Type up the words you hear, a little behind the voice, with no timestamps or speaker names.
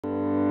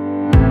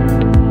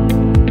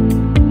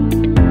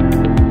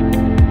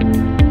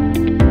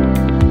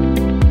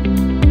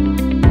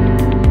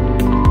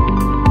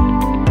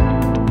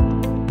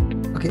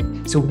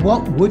So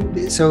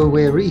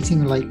we're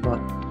eating like what,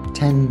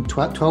 10,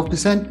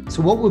 12%?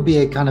 So what would be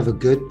a kind of a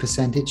good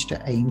percentage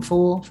to aim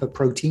for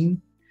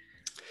protein?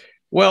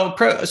 Well,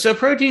 so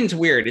protein's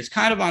weird. It's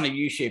kind of on a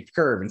U-shaped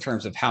curve in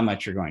terms of how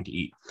much you're going to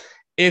eat.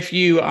 If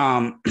you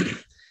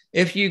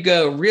if you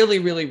go really,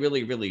 really,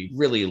 really, really,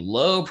 really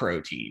low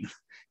protein,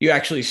 you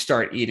actually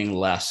start eating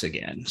less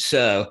again.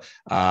 So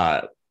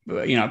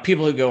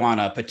people who go on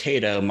a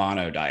potato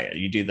mono diet,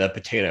 you do the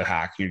potato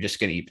hack, you're just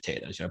going to eat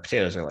potatoes.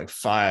 Potatoes are like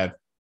 5%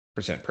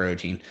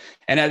 protein.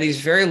 And at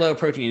these very low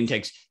protein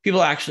intakes,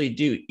 people actually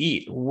do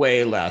eat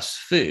way less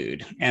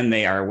food and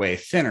they are way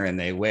thinner and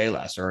they weigh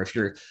less. Or if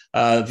you're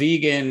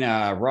vegan,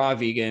 raw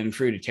vegan,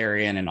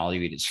 fruitarian, and all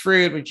you eat is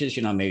fruit, which is,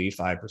 maybe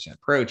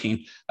 5%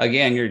 protein,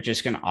 again, you're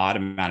just going to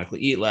automatically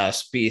eat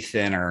less, be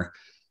thinner.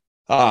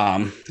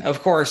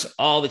 Of course,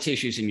 all the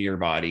tissues in your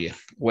body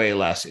way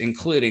less,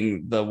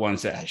 including the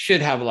ones that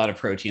should have a lot of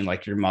protein,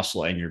 like your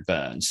muscle and your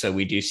bones. So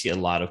we do see a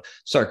lot of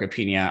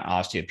sarcopenia,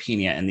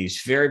 osteopenia in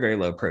these very, very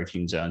low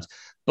protein zones.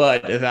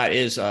 But that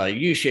is a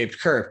U-shaped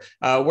curve,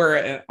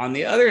 where on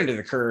the other end of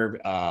the curve,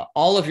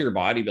 all of your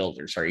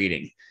bodybuilders are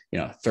eating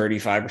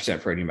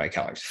 35% protein by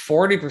calories,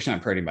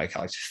 40% protein by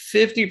calories,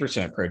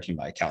 50% protein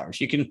by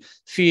calories. You can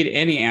feed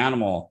any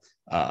animal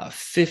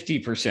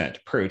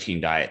 50%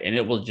 protein diet, and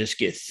it will just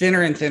get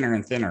thinner and thinner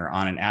and thinner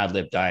on an ad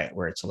lib diet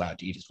where it's allowed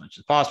to eat as much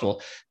as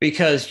possible,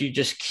 because you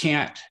just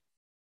can't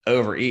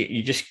overeat.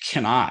 You just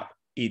cannot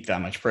eat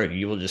that much protein.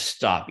 You will just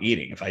stop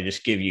eating. If I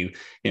just give you,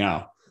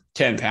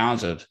 10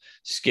 pounds of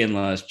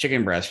skinless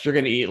chicken breast, you're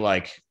going to eat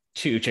like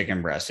 2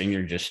 chicken breasts and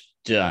you're just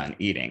done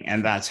eating.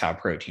 And that's how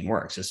protein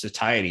works. The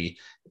satiety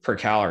per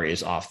calorie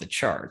is off the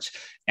charts.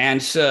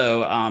 And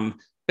so,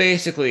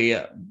 basically,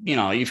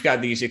 you've got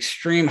these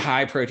extreme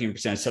high protein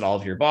percents that all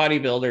of your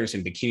bodybuilders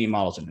and bikini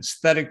models and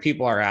aesthetic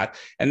people are at,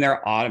 and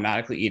they're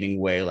automatically eating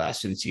way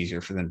less, and it's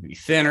easier for them to be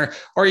thinner.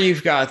 Or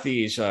you've got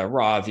these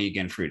raw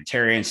vegan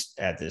fruitarians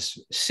at this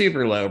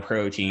super low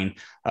protein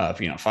of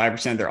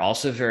 5%. They're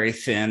also very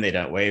thin. They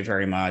don't weigh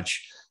very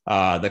much.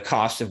 The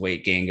cost of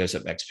weight gain goes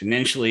up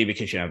exponentially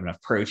because you don't have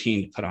enough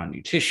protein to put on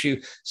new tissue.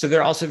 So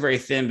they're also very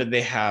thin, but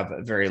they have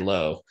a very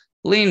low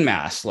lean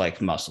mass like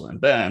muscle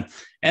and bone.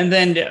 And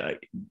then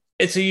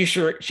it's a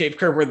U-shaped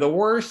curve where the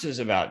worst is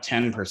about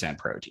 10%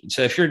 protein.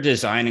 So if you're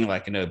designing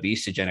like an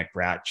obesogenic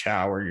rat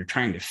chow where you're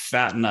trying to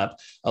fatten up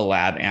a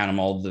lab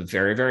animal the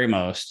very, very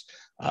most,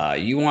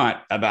 you want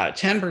about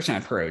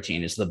 10%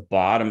 protein is the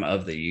bottom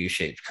of the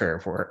U-shaped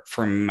curve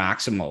for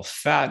maximal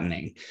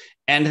fattening.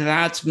 And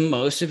that's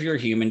most of your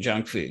human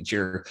junk foods,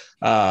 your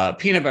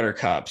peanut butter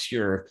cups,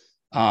 your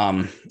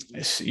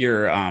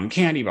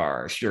candy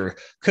bars, your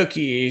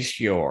cookies,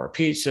 your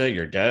pizza,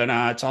 your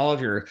donuts. All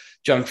of your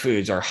junk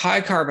foods are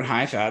high carb and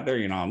high fat. They're,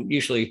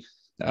 usually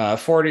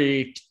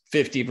 40,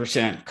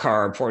 50%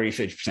 carb, 40,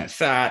 50%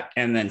 fat,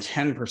 and then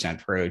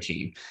 10%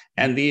 protein.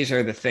 And these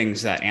are the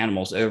things that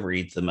animals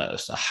overeat the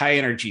most. A high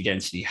energy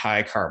density,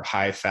 high carb,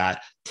 high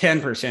fat,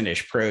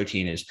 10%-ish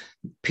protein is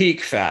peak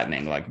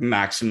fattening, like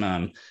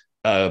maximum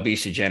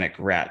obesogenic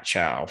rat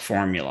chow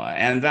formula.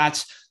 And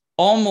that's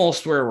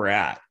almost where we're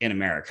at in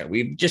America.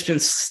 We've just been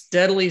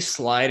steadily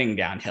sliding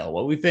downhill.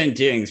 What we've been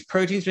doing is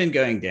protein's been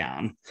going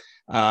down,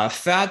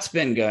 fat's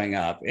been going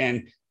up,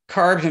 and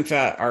carbs and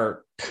fat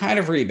are kind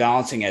of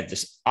rebalancing at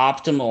this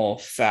optimal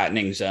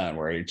fattening zone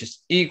where you're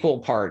just equal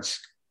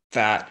parts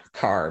fat,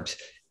 carbs,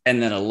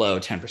 and then a low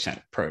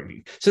 10%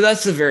 protein. So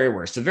that's the very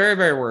worst. The very,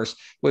 very worst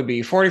would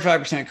be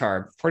 45%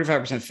 carb,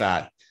 45%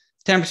 fat,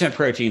 10%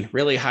 protein,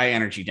 really high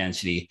energy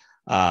density.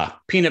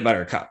 Peanut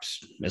butter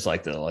cups is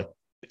like the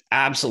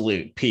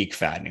absolute peak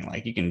fattening.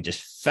 Like you can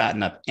just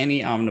fatten up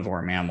any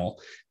omnivore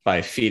mammal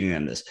by feeding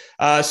them this.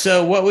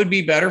 So what would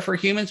be better for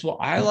humans? Well,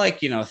 I like,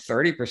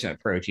 30%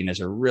 protein is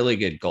a really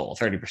good goal,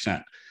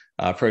 30%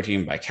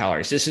 protein by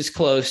calories. This is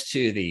close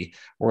to the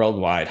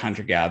worldwide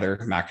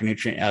hunter-gatherer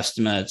macronutrient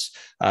estimates.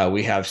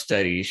 We have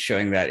studies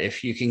showing that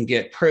if you can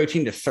get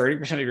protein to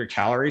 30% of your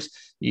calories,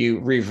 you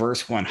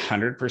reverse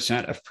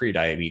 100% of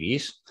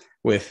prediabetes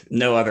with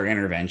no other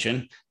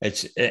intervention.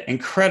 It's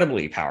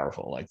incredibly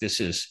powerful. Like this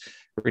is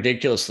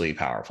ridiculously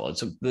powerful.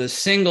 It's the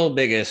single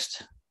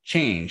biggest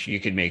change you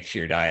could make to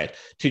your diet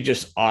to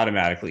just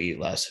automatically eat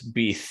less,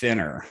 be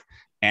thinner,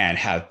 and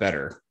have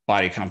better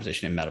body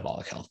composition and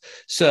metabolic health.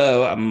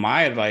 So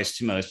my advice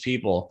to most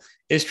people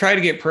is try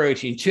to get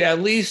protein to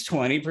at least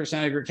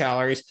 20% of your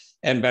calories,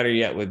 and better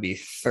yet would be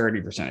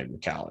 30% of your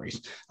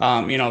calories.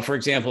 For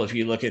example, if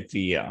you look at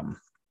the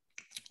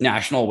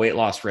National Weight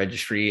Loss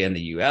Registry in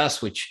the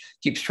US, which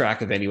keeps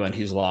track of anyone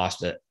who's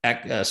lost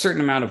a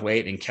certain amount of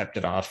weight and kept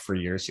it off for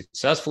years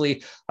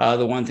successfully.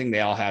 The one thing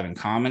they all have in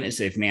common is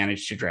they've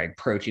managed to drag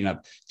protein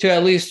up to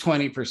at least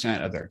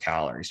 20% of their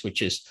calories,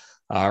 which is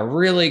a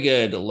really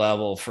good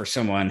level for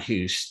someone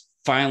who's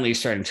finally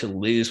starting to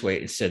lose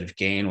weight instead of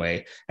gain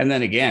weight. And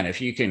then again,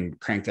 if you can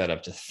crank that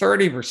up to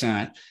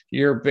 30%,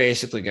 you're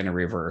basically going to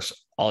reverse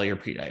all your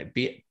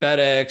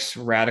pre-diabetics,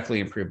 radically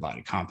improve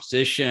body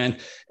composition.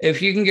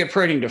 If you can get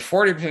protein to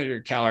 40% of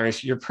your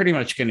calories, you're pretty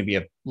much going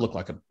to look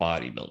like a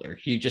bodybuilder.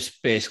 You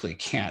just basically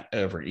can't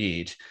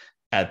overeat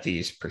at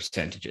these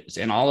percentages.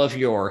 And all of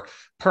your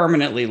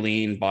permanently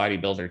lean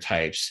bodybuilder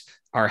types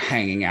are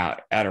hanging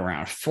out at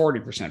around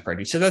 40%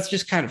 protein. So that's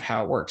just kind of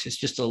how it works. It's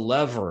just a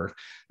lever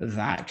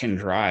that can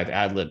drive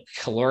ad lib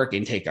caloric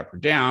intake up or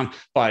down,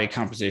 body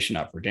composition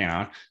up or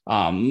down.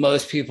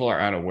 Most people are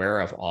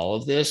unaware of all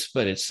of this,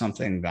 but it's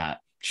something that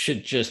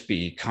should just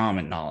be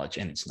common knowledge,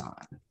 and it's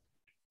not.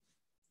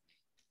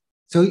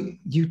 So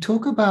you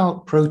talk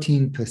about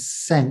protein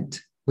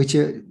percent, which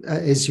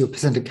is your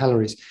percent of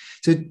calories.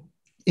 So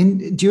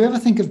do you ever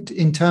think of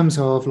in terms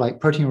of like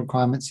protein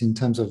requirements in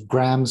terms of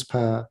grams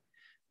per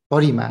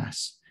body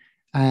mass?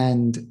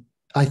 And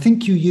I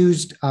think you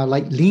used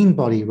like lean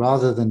body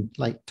rather than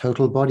like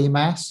total body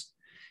mass.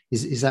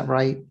 Is that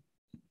right?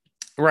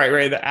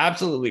 Right.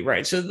 Absolutely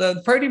right. So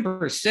the protein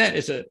percent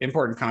is an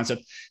important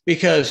concept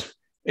because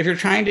if you're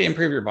trying to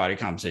improve your body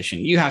composition,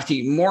 you have to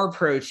eat more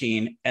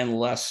protein and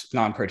less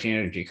non-protein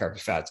energy, carbs,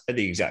 fats at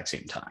the exact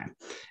same time.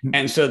 Mm-hmm.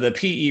 And so the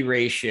PE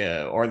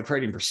ratio or the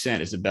protein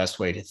percent is the best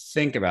way to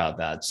think about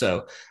that.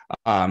 So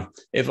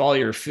if all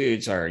your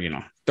foods are,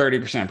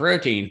 30%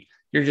 protein,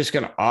 you're just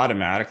going to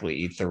automatically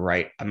eat the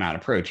right amount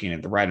of protein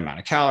and the right amount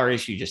of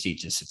calories. You just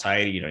eat to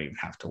satiety. You don't even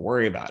have to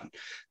worry about it.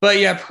 But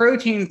yeah,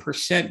 protein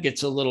percent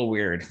gets a little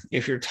weird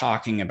if you're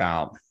talking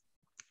about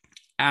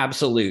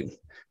absolute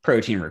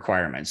protein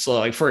requirements. So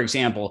like, for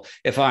example,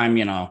 if I'm,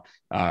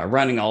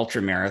 running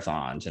ultra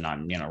marathons and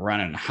I'm,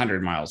 running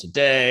 100 miles a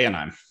day and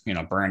I'm,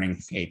 burning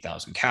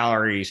 8,000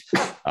 calories.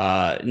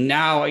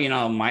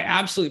 Now, my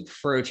absolute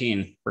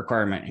protein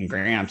requirement in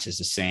grams is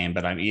the same,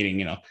 but I'm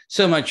eating,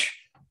 so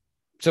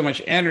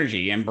much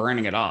energy and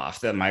burning it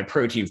off that my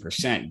protein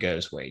percent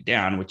goes way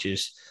down, which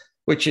is,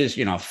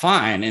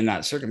 fine in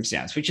that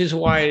circumstance, which is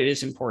why it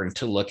is important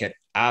to look at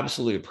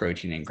absolute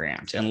protein in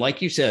grams. And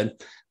like you said,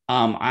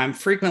 I'm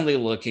frequently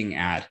looking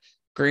at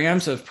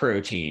grams of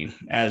protein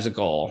as a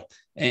goal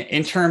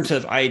in terms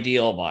of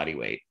ideal body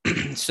weight.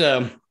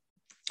 So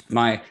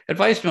my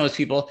advice to most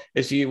people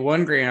is to eat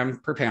 1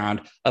 gram per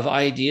pound of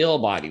ideal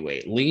body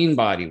weight, lean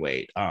body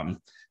weight,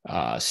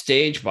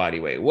 stage body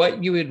weight,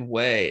 what you would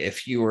weigh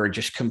if you were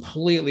just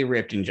completely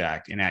ripped and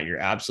jacked and at your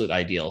absolute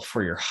ideal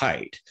for your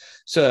height.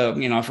 So,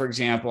 for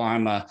example,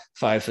 I'm a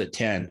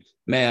 5'10"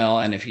 male.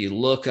 And if you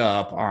look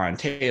up on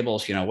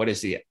tables, what is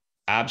the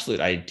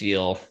absolute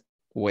ideal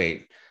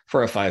weight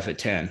for a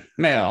 5'10"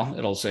 male,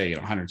 it'll say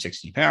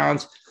 160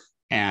 pounds.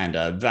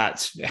 And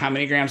that's how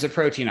many grams of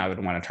protein I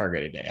would want to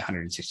target a day,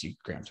 160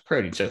 grams of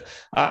protein. So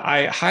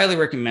I highly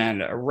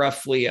recommend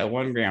roughly a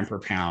 1 gram per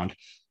pound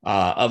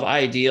of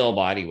ideal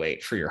body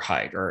weight for your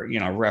height, or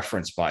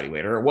reference body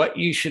weight, or what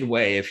you should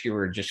weigh if you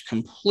were just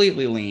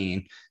completely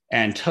lean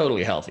and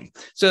totally healthy.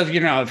 So if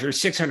you're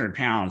 600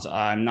 pounds,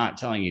 I'm not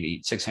telling you to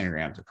eat 600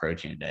 grams of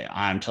protein a day.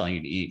 I'm telling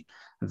you to eat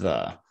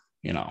the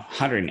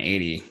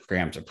 180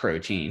 grams of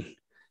protein,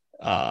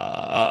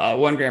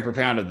 1 gram per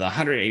pound of the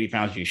 180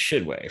 pounds you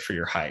should weigh for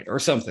your height, or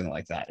something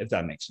like that, if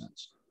that makes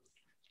sense.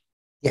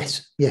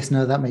 Yes,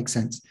 no, that makes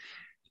sense.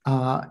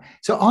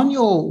 So on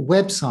your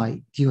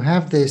website, you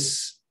have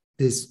this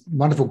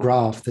wonderful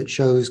graph that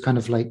shows kind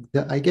of like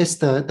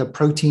the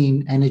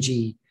protein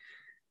energy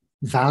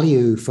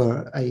value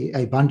for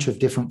a bunch of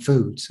different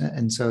foods.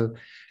 And so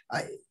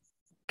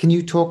can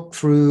you talk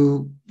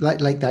through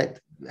like that,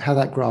 how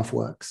that graph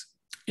works?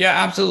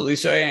 Yeah, absolutely.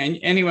 So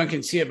anyone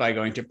can see it by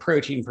going to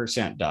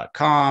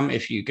proteinpercent.com.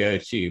 If you go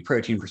to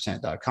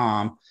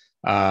proteinpercent.com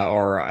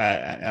or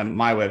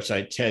my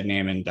website,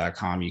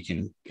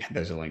 tednaiman.com,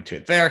 there's a link to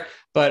it there.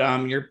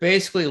 But you're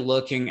basically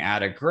looking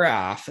at a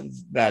graph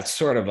that's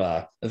sort of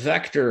a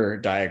vector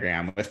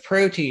diagram with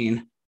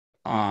protein,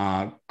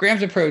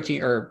 grams of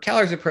protein or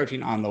calories of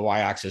protein on the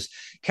y-axis,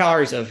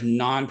 calories of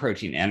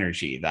non-protein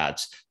energy,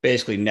 that's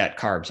basically net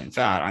carbs and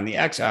fat, on the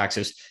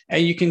x-axis.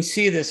 And you can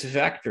see this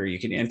vector. You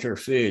can enter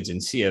foods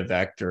and see a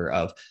vector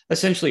of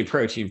essentially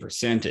protein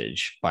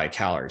percentage by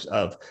calories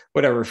of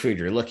whatever food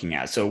you're looking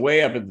at. So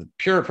way up at the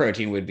pure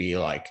protein would be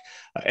like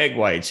egg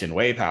whites and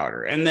whey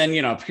powder. And then,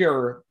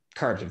 pure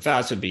carbs and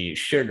fats would be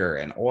sugar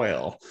and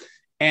oil.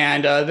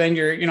 And then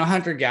your,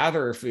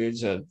 hunter-gatherer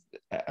foods are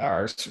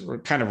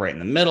kind of right in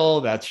the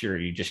middle. That's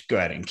you just go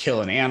ahead and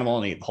kill an animal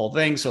and eat the whole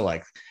thing. So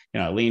like,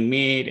 lean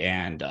meat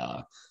and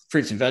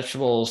fruits and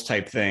vegetables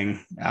type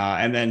thing.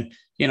 And then,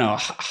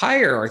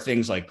 higher are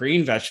things like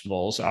green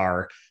vegetables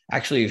are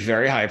actually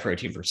very high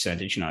protein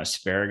percentage.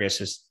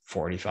 Asparagus is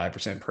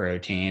 45%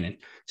 protein and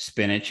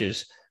spinach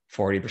is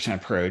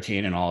 40%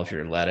 protein, and all of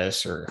your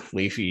lettuce or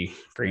leafy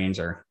greens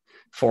are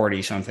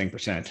 40 something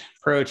percent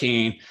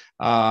protein.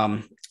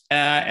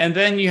 And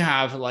then you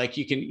have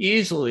you can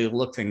easily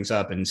look things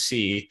up and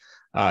see,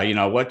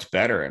 what's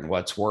better and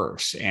what's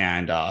worse.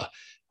 And,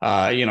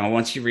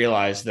 once you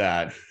realize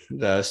that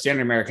the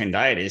standard American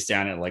diet is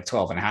down at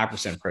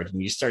 12.5%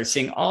 protein, you start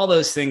seeing all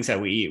those things that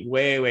we eat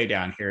way, way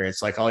down here.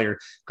 It's like all your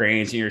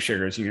grains and your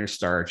sugars and your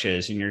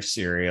starches and your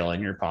cereal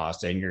and your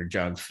pasta and your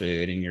junk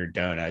food and your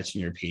donuts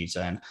and your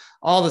pizza and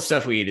all the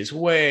stuff we eat is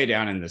way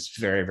down in this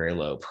very, very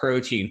low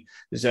protein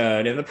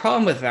zone. And the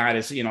problem with that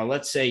is,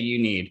 let's say you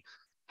need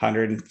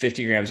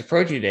 150 grams of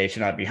protein a day to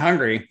not be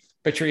hungry.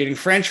 but you're eating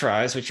French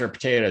fries, which are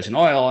potatoes and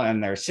oil,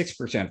 and they're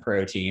 6%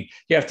 protein.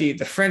 You have to eat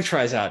the French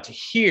fries out to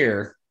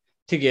here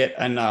to get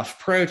enough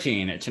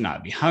protein to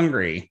not be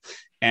hungry.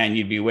 And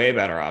you'd be way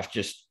better off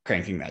just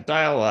cranking that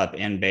dial up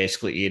and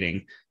basically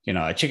eating,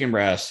 a chicken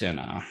breast and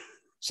a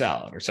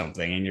salad or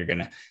something. And you're going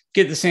to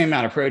get the same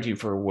amount of protein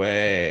for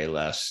way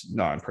less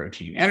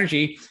non-protein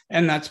energy.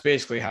 And that's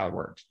basically how it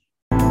works.